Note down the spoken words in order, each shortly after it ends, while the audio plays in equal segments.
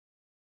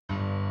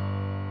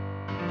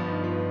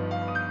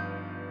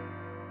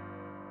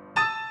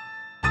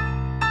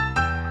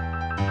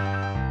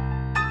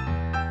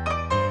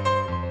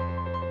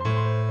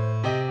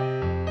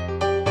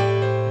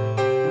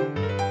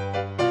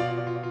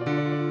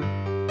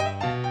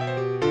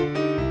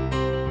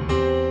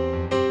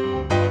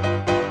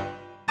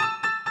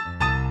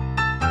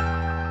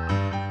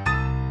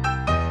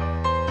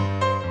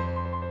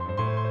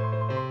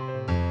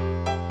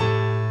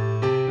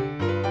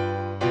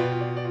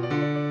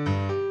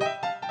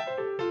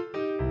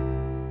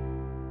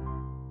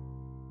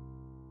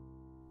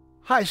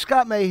Hi,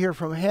 Scott May here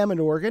from Hammond,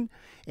 Oregon,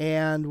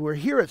 and we're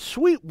here at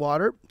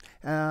Sweetwater,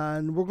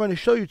 and we're going to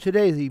show you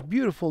today the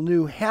beautiful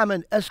new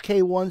Hammond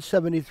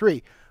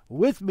SK1-73.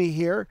 With me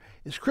here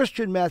is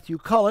Christian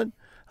Cullen,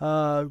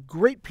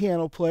 great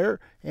piano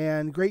player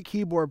and great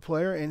keyboard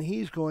player, and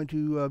he's going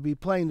to be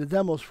playing the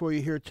demos for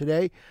you here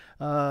today.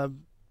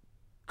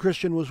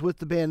 Christian was with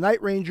the band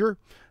Night Ranger,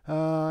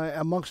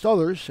 amongst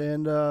others,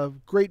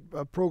 and great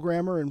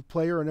programmer and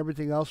player and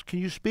everything else. Can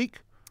you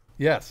speak?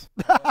 Yes.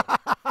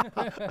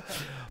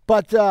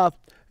 But,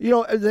 you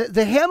know,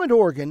 the Hammond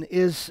organ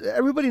is,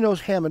 everybody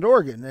knows Hammond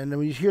organ, and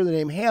when you hear the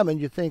name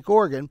Hammond, you think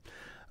organ.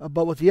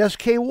 But with the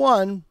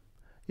SK1,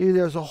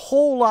 there's a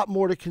whole lot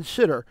more to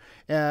consider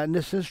in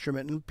this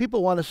instrument. And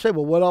people want to say,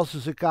 well, what else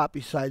has it got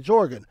besides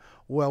organ?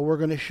 Well, we're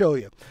going to show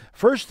you.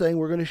 First thing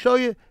we're going to show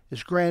you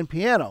is grand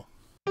piano.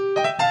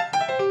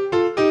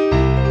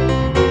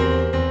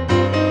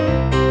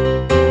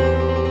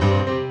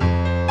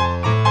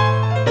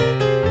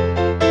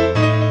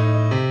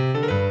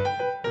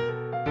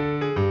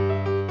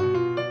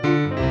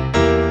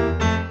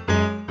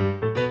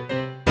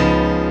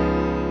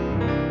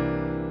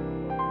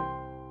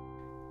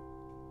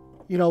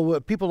 You know,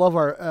 people love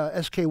our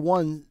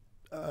SK1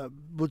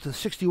 with the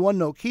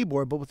 61-note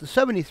keyboard, but with the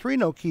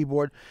 73-note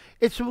keyboard,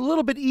 it's a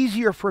little bit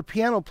easier for a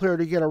piano player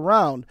to get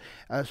around,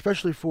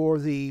 especially for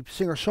the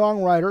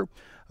singer-songwriter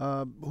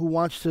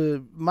who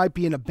might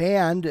be in a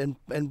band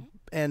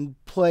and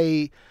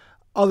play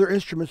other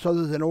instruments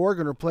other than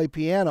organ or play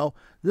piano.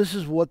 This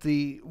is where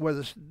the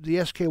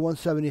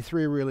SK1-73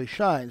 really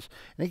shines,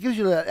 and it gives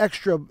you that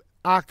extra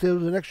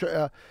octaves and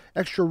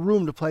extra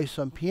room to play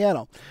some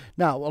piano.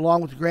 Now,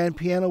 along with the grand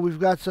piano, we've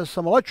got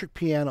some electric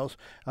pianos,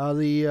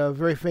 the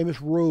very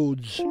famous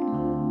Rhodes.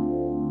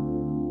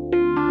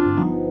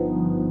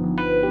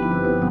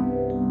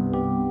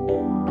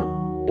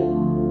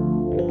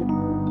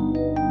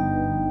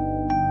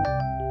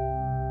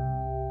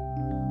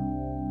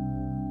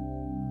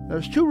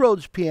 There's two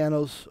Rhodes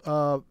pianos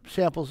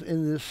samples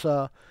in this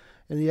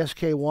in the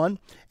SK1,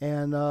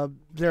 and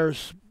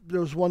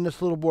there's one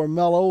that's a little more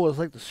mellow, it's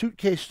like the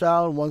suitcase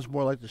style, and one's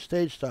more like the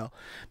stage style.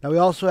 Now we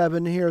also have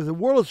in here the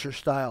Wurlitzer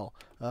style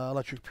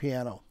electric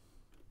piano.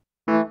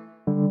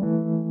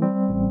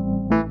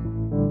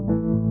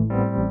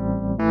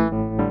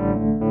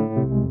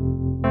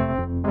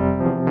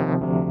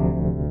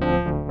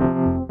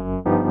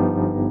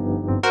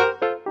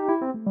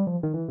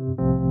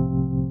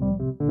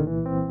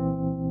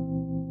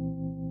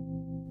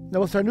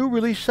 Now with our new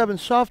Release 7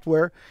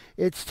 software,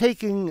 it's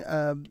taking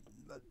a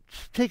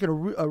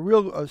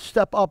real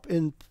step up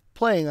in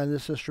playing on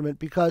this instrument,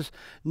 because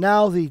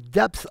now the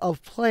depth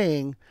of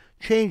playing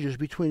changes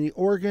between the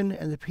organ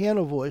and the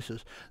piano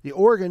voices. The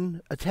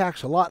organ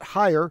attacks a lot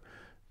higher,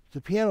 the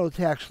piano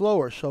attacks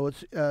lower, so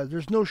it's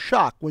there's no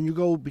shock when you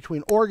go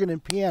between organ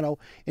and piano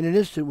in an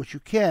instant, which you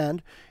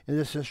can in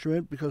this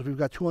instrument because we've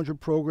got 200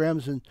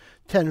 programs and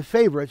 10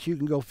 favorites. You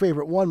can go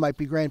favorite 1 might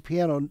be grand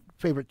piano, and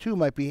favorite 2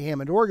 might be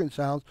Hammond organ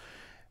sounds.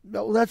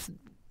 Well, that's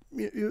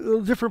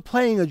a different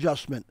playing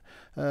adjustment.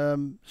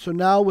 So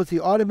now with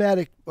the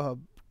automatic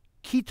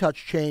key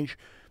touch change,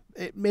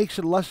 it makes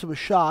it less of a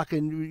shock,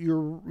 and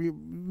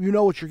you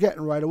know what you're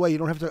getting right away. You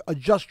don't have to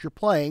adjust your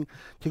playing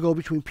to go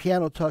between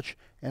piano touch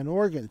and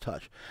organ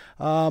touch.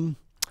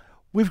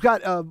 We've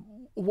got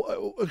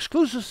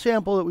exclusive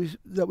sample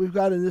that we've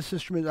got in this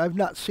instrument I've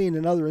not seen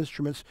in other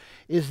instruments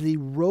is the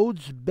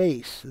Rhodes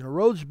bass. And the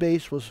Rhodes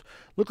bass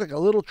looked like a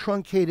little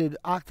truncated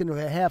octave and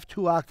a half,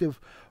 2-octave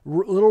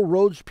little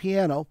Rhodes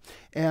piano,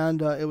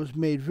 and it was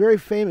made very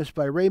famous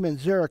by Ray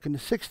Manzarek in the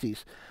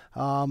 60s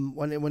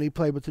when he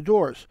played with the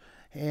Doors.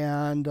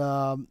 And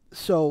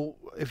so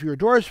if you're a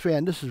Doors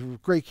fan, this is a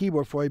great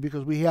keyboard for you,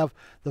 because we have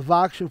the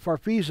Vox and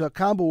Farfisa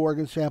combo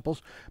organ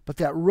samples, but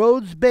that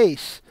Rhodes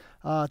bass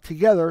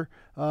together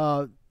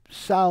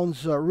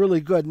sounds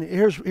really good. And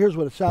here's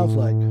what it sounds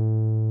like.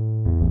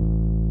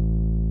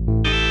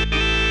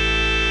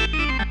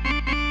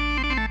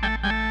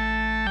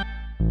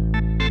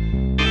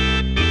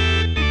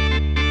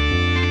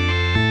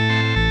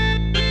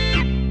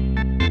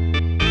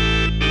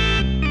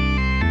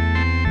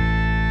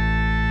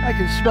 I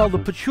can smell the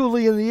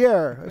patchouli in the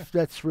air, if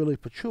that's really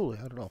patchouli,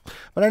 I don't know.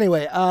 But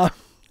anyway,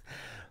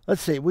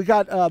 let's see. We've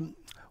got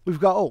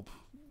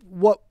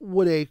what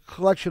would a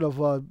collection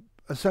of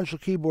essential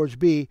keyboards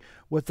be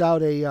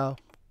without a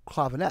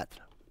clavinet?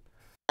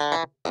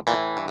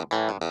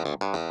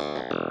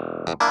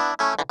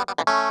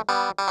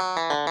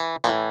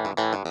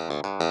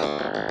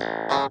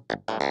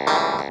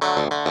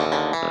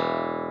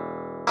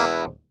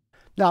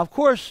 Now, of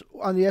course,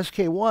 on the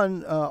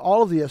SK1,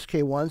 all of the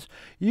SK1s,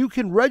 you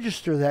can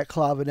register that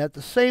clavinet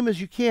the same as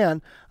you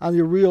can on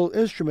the real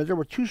instrument. There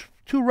were two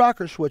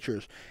rocker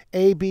switchers,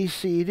 A, B,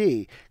 C,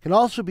 D. Can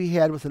also be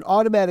had with an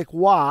automatic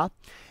wah,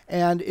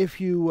 and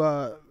if you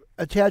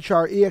attach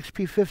our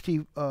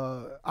EXP50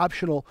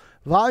 optional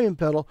volume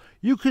pedal,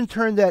 you can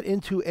turn that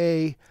into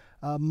a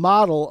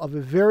model of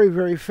a very,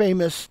 very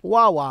famous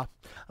wah-wah.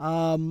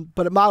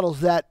 but it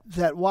models that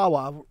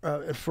wah-wah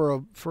for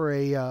a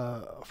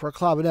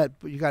clavinet.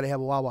 But you got to have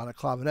a wah-wah and a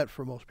clavinet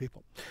for most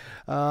people.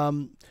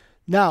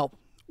 Now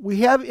we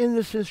have in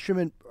this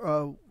instrument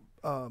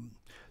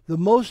the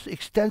most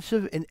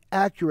extensive and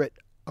accurate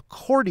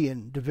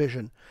accordion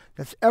division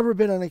that's ever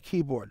been on a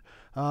keyboard.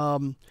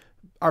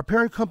 Our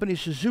parent company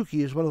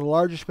Suzuki is one of the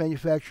largest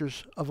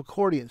manufacturers of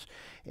accordions,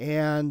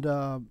 and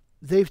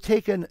they've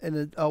taken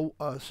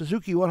a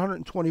Suzuki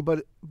 120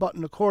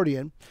 button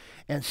accordion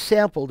and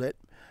sampled it,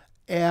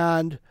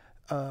 and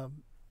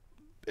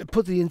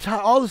put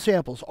all the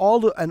samples, all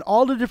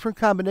the different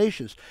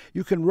combinations.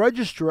 You can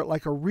register it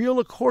like a real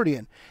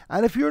accordion.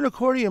 And if you're an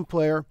accordion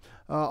player,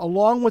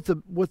 along with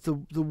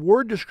the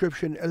word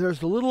description, there's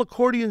the little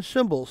accordion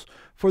symbols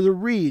for the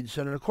reeds,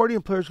 and an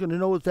accordion player is going to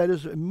know what that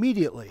is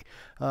immediately.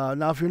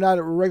 Now, if you're not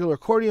a regular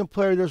accordion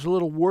player, there's a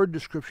little word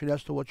description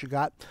as to what you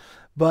got,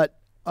 but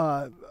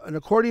an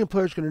accordion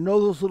player is going to know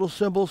those little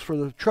symbols for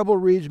the treble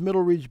reeds,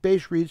 middle reeds,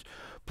 bass reeds,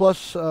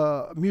 plus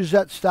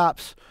musette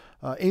stops,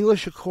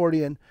 English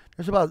accordion.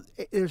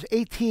 There's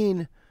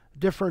 18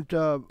 different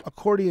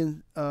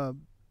accordion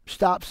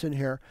stops in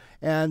here,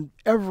 and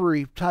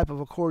every type of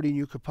accordion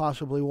you could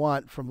possibly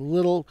want, from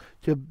little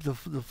to the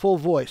full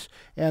voice.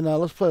 And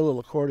let's play a little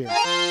accordion.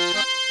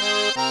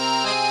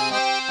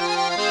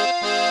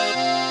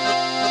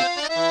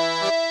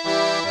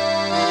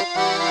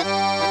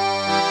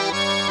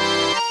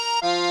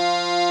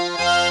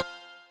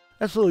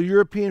 That's a little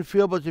European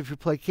feel, but if you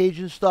play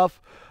Cajun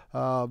stuff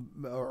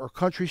or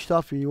country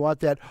stuff and you want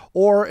that,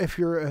 or if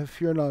you're in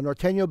a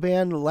Norteño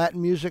band,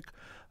 Latin music,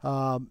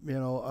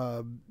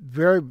 accordion,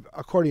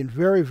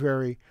 very,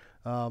 very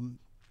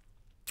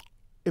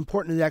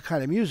important in that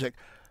kind of music.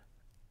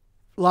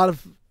 A lot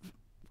of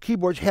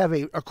keyboards have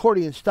a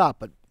accordion stop,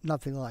 but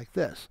nothing like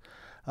this.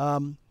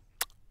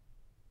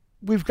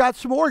 We've got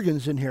some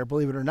organs in here,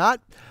 believe it or not,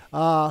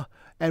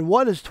 and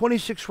one is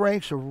 26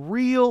 ranks of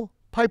real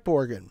pipe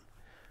organ.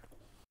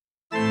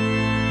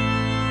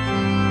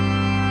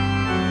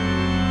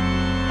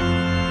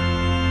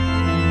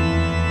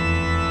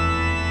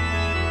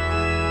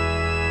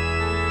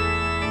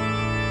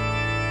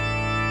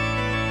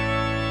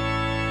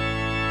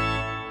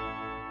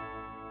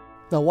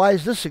 Now, why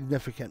is this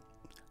significant?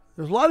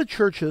 There's a lot of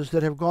churches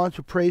that have gone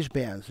to praise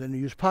bands and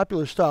use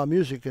popular style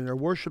music in their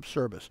worship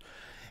service.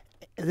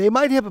 They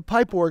might have a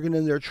pipe organ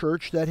in their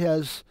church that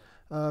has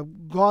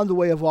gone the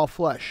way of all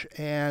flesh,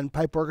 and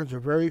pipe organs are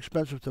very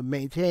expensive to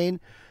maintain,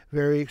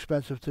 very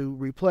expensive to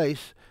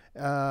replace,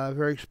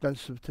 very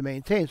expensive to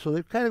maintain. So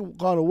they've kind of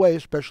gone away,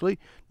 especially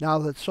now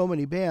that so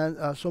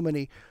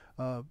many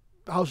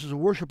houses of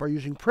worship are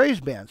using praise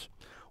bands.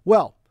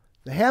 Well,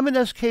 the Hammond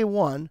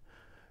SK1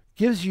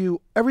 gives you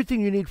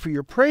everything you need for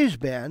your praise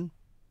band: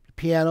 the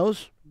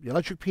pianos, the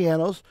electric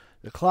pianos,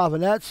 the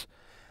clavinets.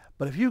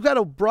 But if you've got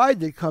a bride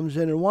that comes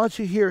in and wants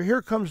to hear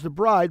 "Here Comes the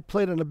Bride"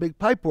 played on a big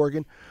pipe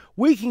organ,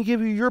 we can give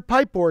you your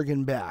pipe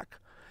organ back.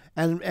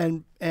 And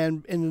in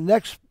the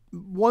next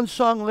one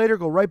song later,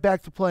 go right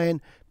back to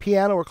playing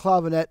piano or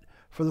clavinet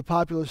for the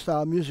popular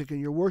style music in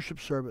your worship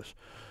service.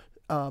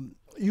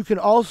 You can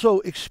also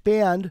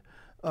expand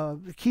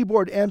the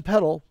keyboard and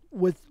pedal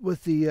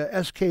with the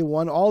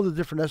SK1, all the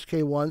different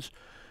SK1s.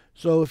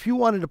 So if you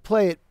wanted to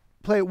play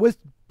it with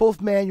both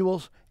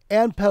manuals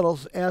and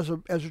pedals as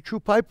a true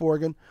pipe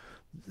organ,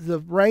 the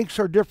ranks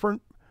are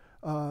different.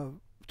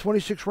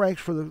 26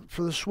 ranks for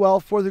the swell,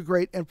 for the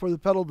great, and for the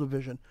pedal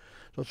division.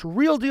 So it's a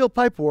real deal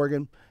pipe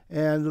organ,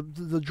 and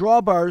the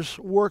drawbars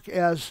work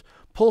as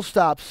pull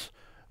stops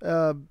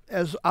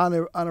as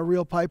on a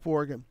real pipe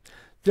organ.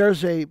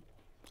 The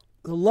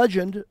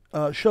legend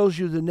shows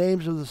you the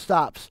names of the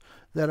stops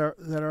that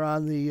are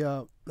on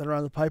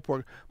the pipe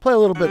organ. Play a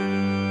little bit.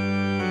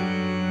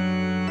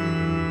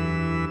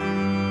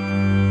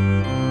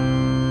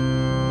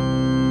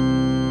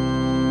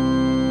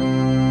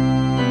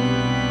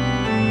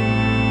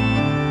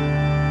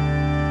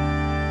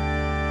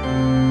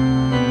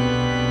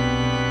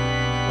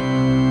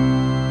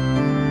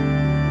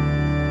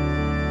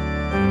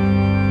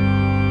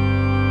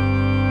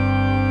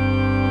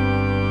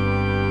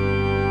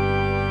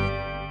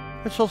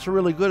 It's also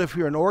really good if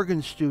you're an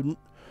organ student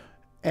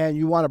and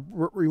you want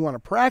to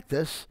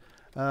practice.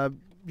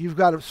 You've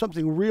got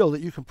something real that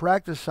you can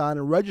practice on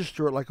and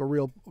register it like a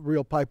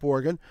real pipe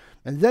organ,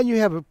 and then you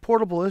have a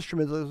portable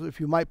instrument. If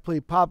you might play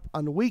pop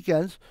on the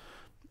weekends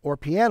or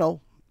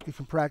piano, you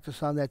can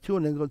practice on that too,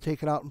 and then go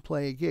take it out and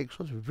play a gig.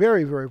 So it's a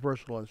very, very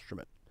versatile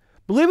instrument.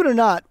 Believe it or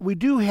not, we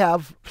do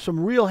have some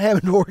real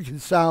Hammond organ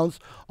sounds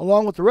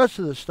along with the rest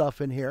of the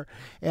stuff in here,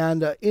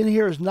 and in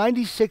here is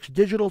 96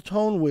 digital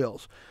tone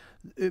wheels.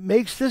 It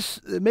makes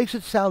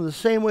it sound the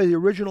same way the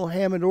original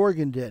Hammond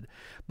organ did.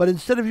 But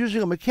instead of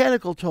using a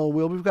mechanical tone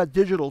wheel, we've got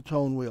digital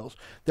tone wheels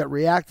that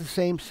react the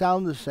same,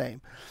 sound the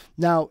same.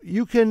 Now,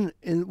 you can,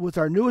 with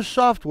our newest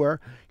software,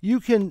 you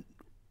can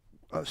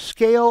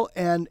scale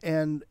and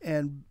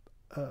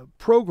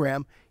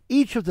program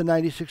each of the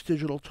 96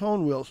 digital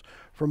tone wheels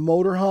for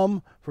motor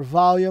hum, for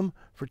volume,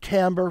 for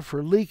timbre,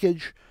 for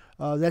leakage,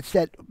 That's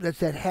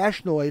that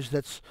hash noise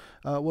that's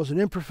was an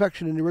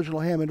imperfection in the original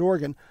Hammond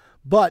organ,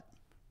 but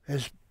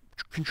has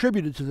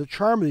contributed to the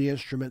charm of the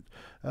instrument.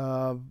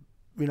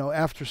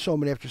 After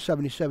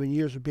 77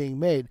 years of being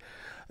made.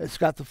 It's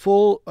got the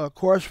full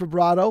chorus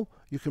vibrato.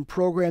 You can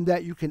program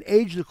that. You can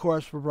age the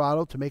chorus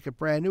vibrato to make it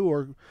brand new,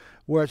 or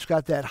where it's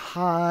got that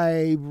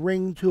high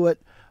ring to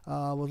it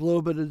with a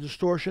little bit of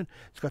distortion.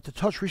 It's got the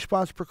touch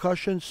response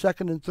percussion,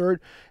 second and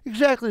third,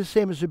 exactly the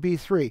same as the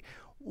B3,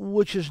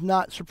 which is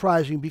not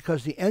surprising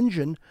because the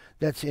engine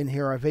that's in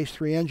here, our Vase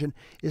 3 engine,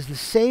 is the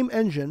same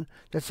engine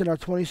that's in our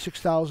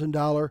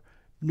 $26,000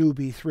 new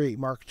B3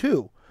 Mark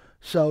II.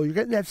 So you're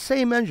getting that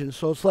same engine.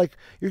 So it's like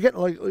you're getting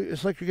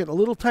a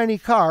little tiny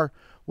car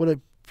with a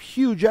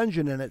huge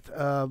engine in it,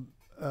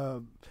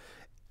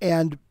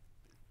 and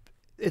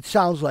it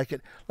sounds like it.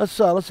 Let's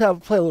play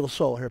a little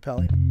solo here,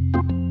 Pally.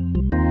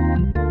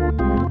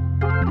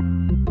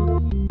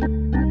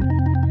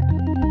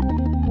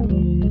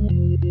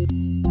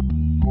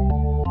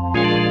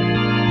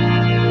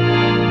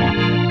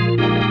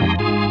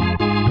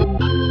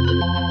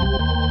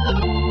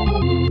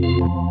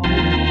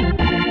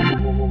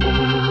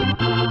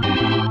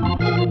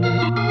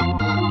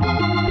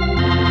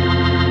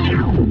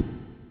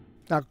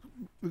 Now,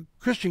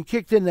 Christian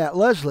kicked in that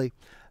Leslie.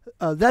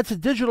 That's a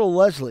digital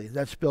Leslie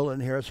that's built in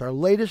here. It's our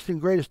latest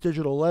and greatest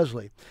digital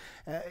Leslie.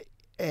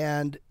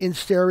 And in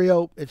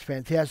stereo, it's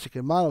fantastic.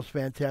 In mono, it's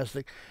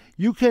fantastic.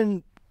 You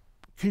can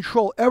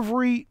control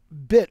every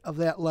bit of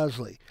that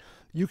Leslie.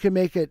 You can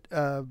make it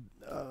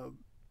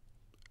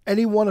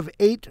any one of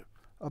 8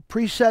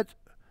 preset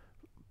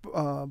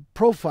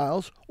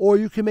profiles, or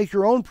you can make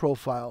your own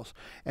profiles,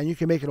 and you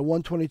can make it a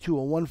 122,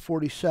 a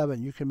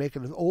 147. You can make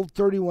it an old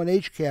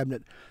 31H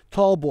cabinet,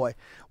 tall boy.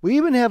 We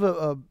even have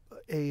a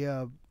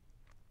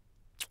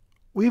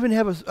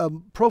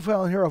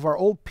profile in here of our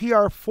old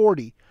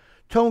PR40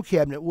 tone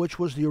cabinet, which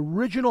was the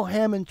original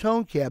Hammond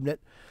tone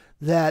cabinet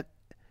that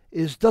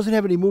doesn't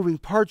have any moving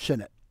parts in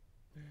it.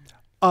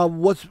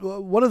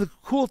 One of the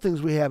cool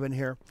things we have in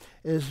here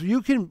is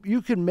you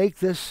can make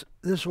this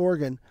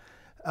organ,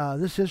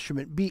 this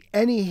instrument, be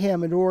any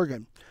Hammond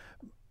organ.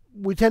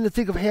 We tend to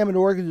think of Hammond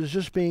organs as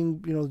just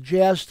being,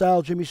 jazz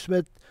style, Jimmy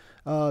Smith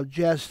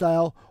jazz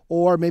style,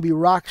 or maybe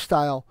rock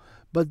style.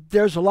 But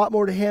there's a lot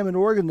more to Hammond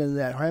organ than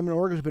that. Hammond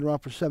organ has been around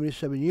for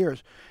 77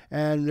 years,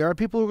 and there are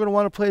people who are going to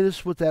want to play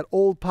this with that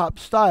old pop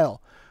style.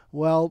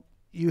 Well,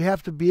 you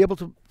have to be able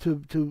to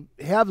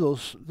have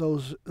those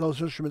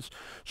instruments.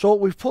 So what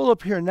we've pulled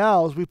up here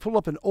now is we pulled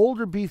up an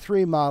older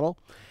B3 model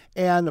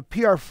and a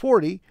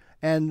PR40.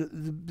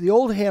 And the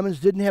old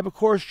Hammonds didn't have a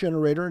chorus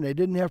generator, and they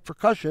didn't have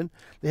percussion.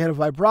 They had a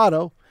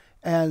vibrato.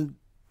 And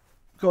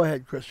go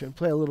ahead, Christian,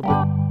 play a little bit.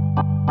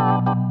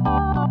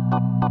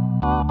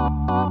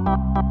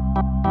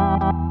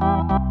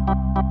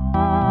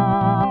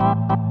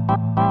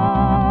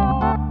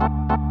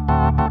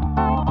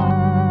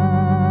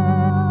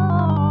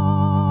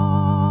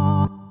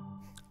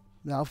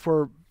 Now,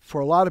 for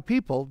a lot of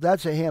people,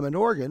 that's a Hammond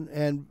organ,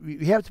 and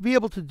you have to be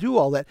able to do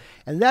all that.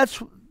 And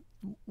that's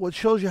what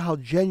shows you how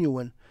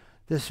genuine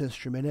this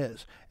instrument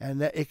is,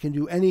 and that it can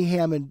do any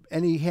Hammond a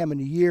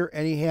year,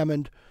 any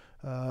Hammond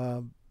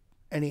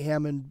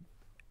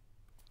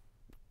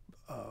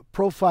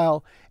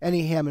profile,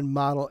 any Hammond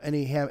model,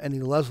 any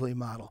Leslie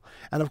model,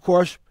 and of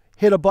course,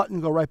 hit a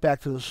button, go right back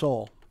to the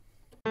soul.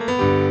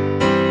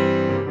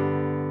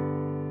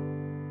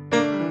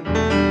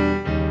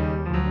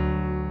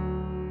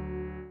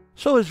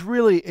 So it's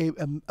really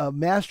a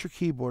master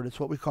keyboard. It's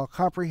what we call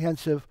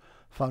comprehensive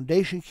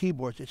foundation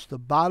keyboards. It's the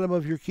bottom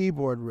of your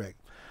keyboard rig.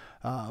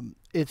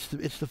 It's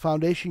the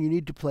foundation you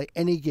need to play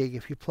any gig.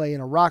 If you play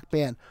in a rock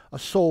band, a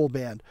soul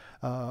band,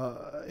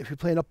 if you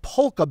play in a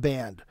polka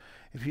band,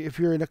 if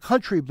you're in a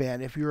country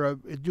band, if you're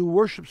do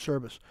worship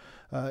service,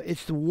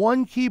 it's the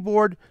one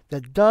keyboard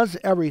that does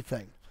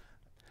everything.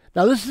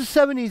 Now this is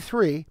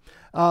 73.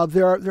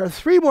 There are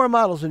 3 more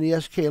models in the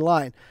SK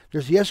line.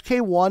 There's the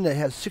SK1 that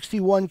has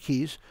 61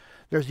 keys.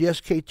 There's the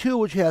SK2,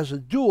 which has a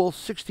dual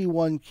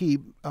 61 key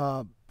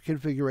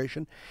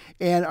configuration,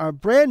 and our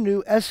brand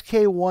new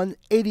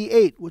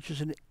SK1-88, which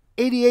is an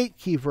 88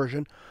 key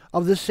version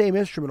of this same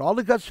instrument. All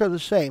the guts are the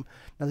same.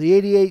 Now the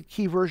 88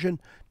 key version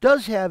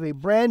does have a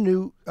brand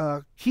new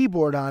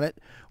keyboard on it,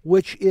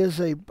 which is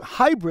a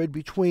hybrid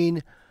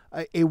between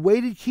a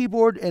weighted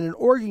keyboard and an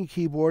organ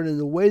keyboard, and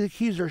the way the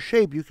keys are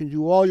shaped, you can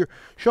do all your,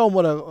 show them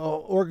what a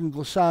organ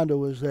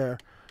glissando is there,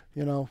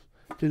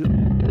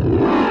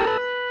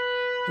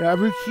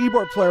 every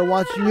keyboard player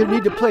wants, you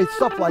need to play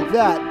stuff like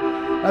that.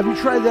 Now, if you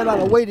try that on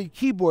a weighted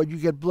keyboard, you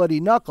get bloody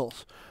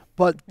knuckles.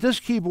 But this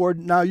keyboard,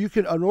 now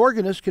an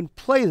organist can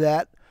play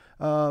that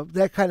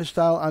kind of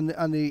style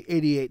on the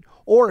 88.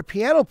 Or a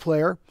piano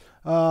player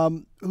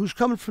who's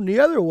coming from the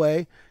other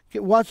way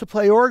wants to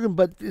play organ,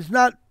 but is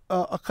not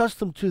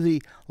accustomed to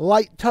the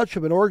light touch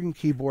of an organ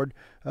keyboard.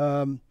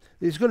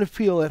 Is going to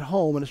feel at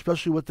home, and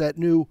especially with that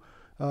new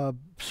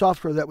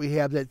software that we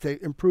have that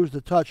improves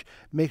the touch,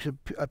 makes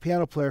a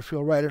piano player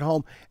feel right at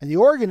home. And the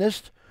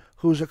organist,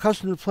 who's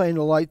accustomed to playing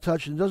the light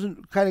touch and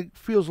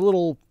feels a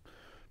little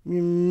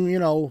you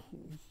know,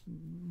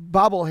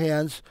 bobble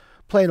hands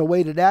playing a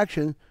weighted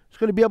action is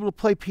going to be able to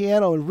play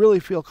piano and really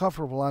feel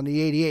comfortable on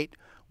the 88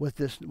 with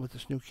this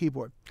new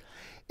keyboard.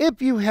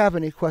 If you have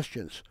any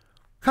questions,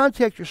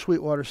 contact your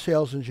Sweetwater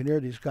sales engineer.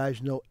 These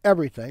guys know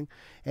everything,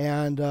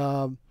 and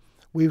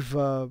we've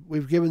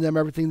given them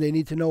everything they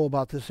need to know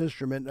about this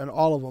instrument, and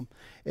all of them.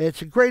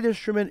 It's a great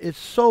instrument. It's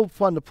so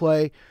fun to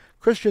play.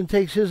 Christian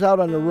takes his out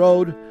on the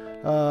road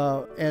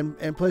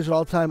and plays it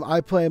all the time.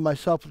 I play it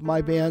myself with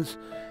my bands.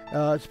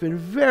 It's been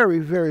very,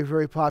 very,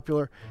 very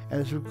popular, and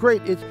it's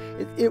great.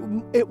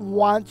 It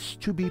wants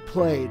to be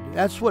played.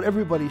 That's what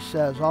everybody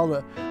says.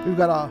 We've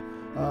got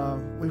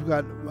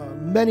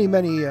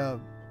many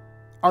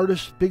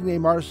artists, big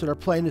name artists that are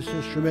playing this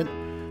instrument.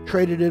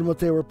 Traded in what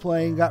they were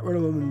playing, got rid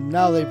of them, and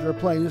now they're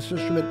playing this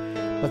instrument.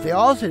 But they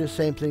all say the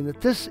same thing,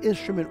 that this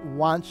instrument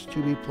wants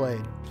to be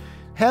played.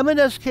 Hammond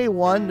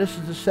SK1, this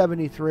is the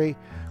 73.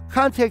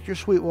 Contact your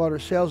Sweetwater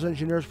sales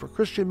engineers. For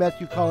Christian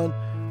Matthew Cullen,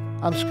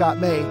 I'm Scott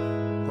May.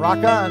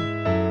 Rock on.